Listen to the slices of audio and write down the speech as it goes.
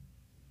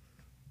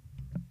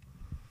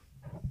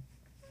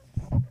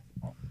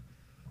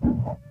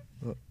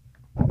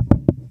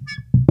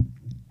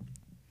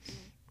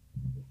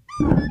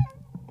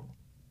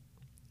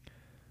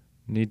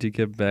need to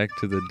get back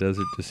to the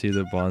desert to see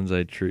the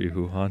bonsai tree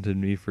who haunted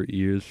me for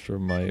years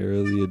from my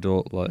early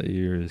adult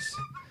years.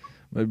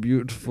 My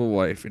beautiful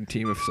wife and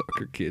team of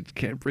soccer kids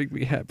can't bring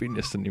me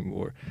happiness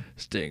anymore.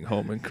 Staying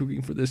home and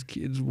cooking for these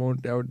kids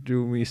won't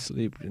outdo me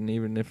sleep, and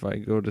even if I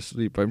go to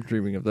sleep, I'm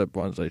dreaming of that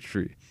bonsai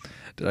tree.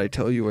 Did I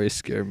tell you I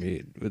scare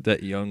me with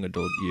that young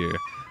adult year?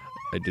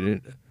 I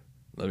didn't.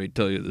 Let me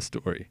tell you the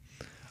story.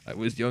 I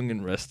was young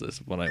and restless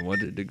when I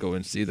wanted to go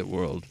and see the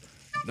world.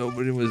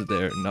 Nobody was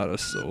there, not a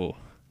soul.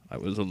 I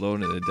was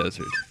alone in the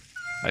desert.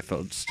 I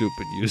felt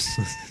stupid,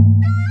 useless.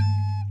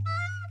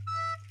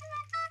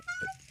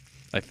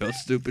 I felt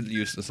stupid,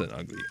 useless, and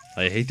ugly.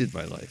 I hated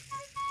my life.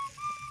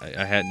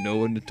 I had no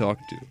one to talk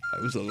to. I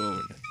was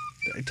alone.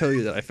 Did I tell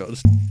you that I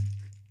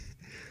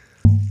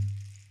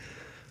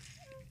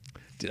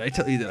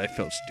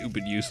felt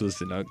stupid,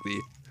 useless, and ugly?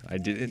 I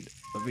didn't.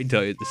 Let me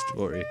tell you the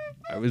story.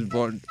 I was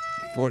born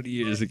 40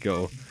 years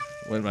ago.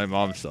 When my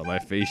mom saw my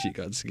face, she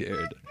got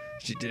scared.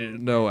 She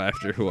didn't know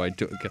after who I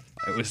took.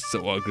 I was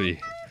so ugly.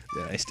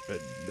 Then I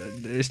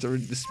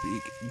started to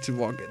speak, to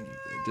walk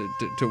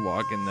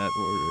in that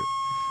order.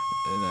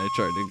 And I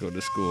tried to go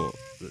to school.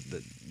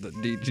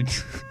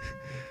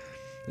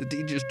 The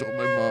teachers told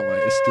my mom I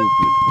was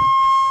stupid.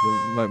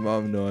 My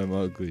mom know I'm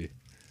ugly.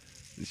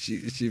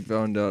 She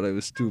found out I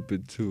was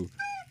stupid too.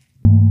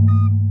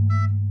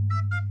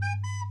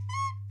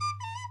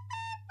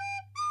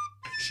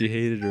 She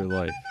hated her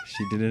life.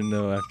 She didn't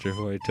know after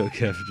who I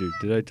took after.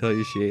 Did I tell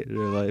you she hated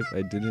her life?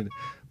 I didn't.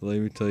 Let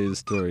me tell you the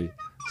story.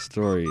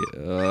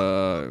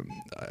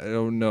 I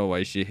don't know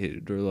why she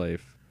hated her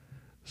life.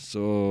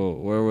 So,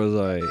 where was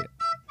I?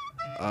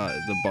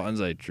 The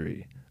bonsai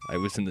tree. I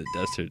was in the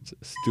desert,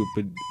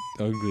 stupid,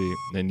 ugly,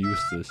 and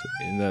useless,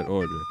 in that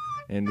order,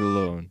 and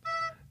alone.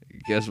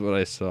 Guess what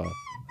I saw?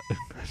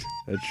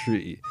 A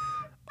tree.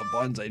 A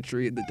bonsai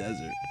tree in the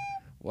desert.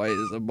 Why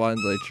is a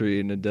bonsai tree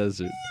in the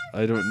desert?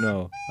 I don't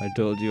know. I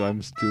told you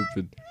I'm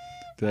stupid.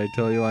 Did I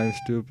tell you I'm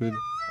stupid?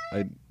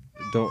 I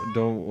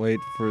don't wait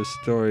for a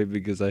story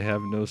because I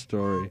have no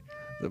story.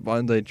 The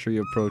bonsai tree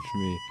approached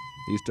me.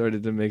 He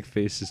started to make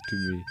faces to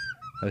me.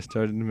 I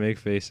started to make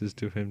faces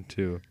to him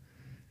too.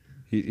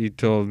 He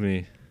told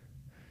me,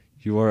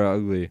 "You are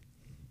ugly."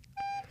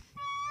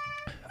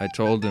 I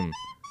told him,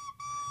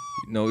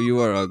 "No, you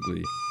are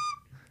ugly."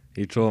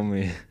 He told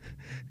me,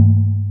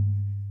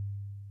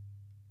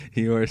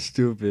 "You are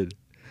stupid."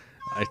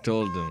 I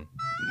told him,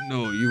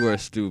 "No, you are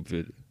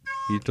stupid."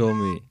 He told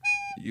me,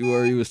 "You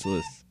are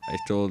useless." I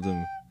told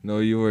him, "No,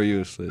 you are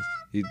useless."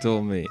 He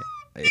told me,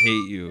 "I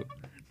hate you.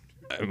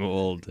 I'm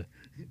old."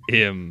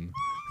 Him.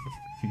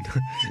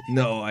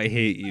 No, I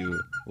hate you.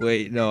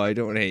 Wait, no, I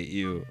don't hate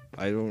you.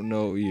 I don't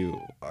know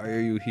you. Why are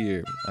you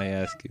here? I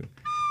ask you.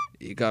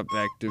 You got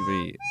back to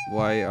me.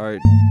 Why are...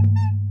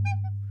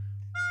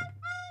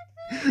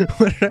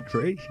 What did I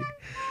write here?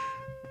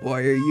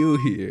 Why are you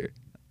here?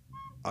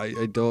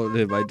 I told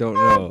him, I don't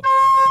know.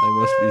 I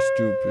must be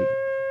stupid.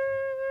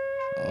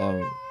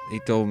 He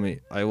told me,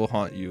 I will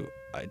haunt you.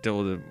 I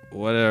told him,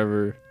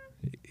 whatever.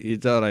 He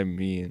thought I'm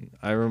mean.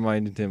 I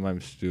reminded him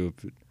I'm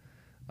stupid.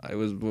 I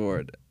was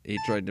bored. He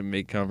tried to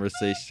make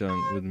conversation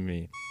with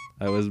me.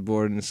 I was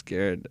bored and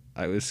scared.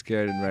 I was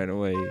scared and ran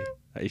away.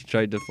 He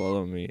tried to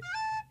follow me.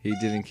 He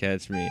didn't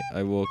catch me.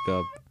 I woke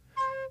up.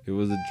 It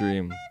was a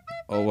dream.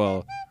 Oh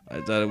well,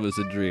 I thought it was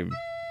a dream.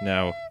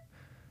 Now,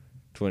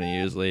 20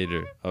 years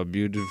later, a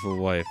beautiful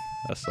wife,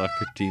 a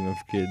soccer team of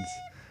kids.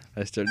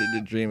 I started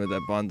to dream of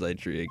that bonsai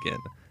tree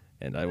again,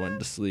 and I went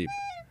to sleep.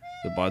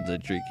 The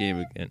bonsai tree came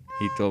again.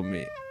 He told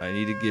me, I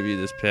need to give you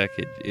this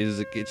package. It is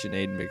a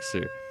KitchenAid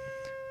mixer.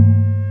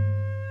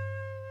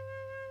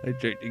 I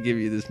tried to give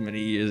you this many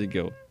years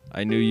ago.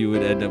 I knew you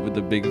would end up with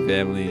a big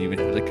family and you would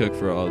have to cook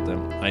for all of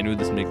them. I knew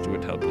this mixer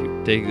would help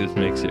you. Take this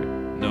mixer.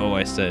 No,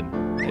 I said.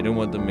 I don't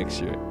want the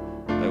mixer.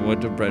 I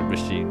want a bread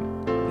machine.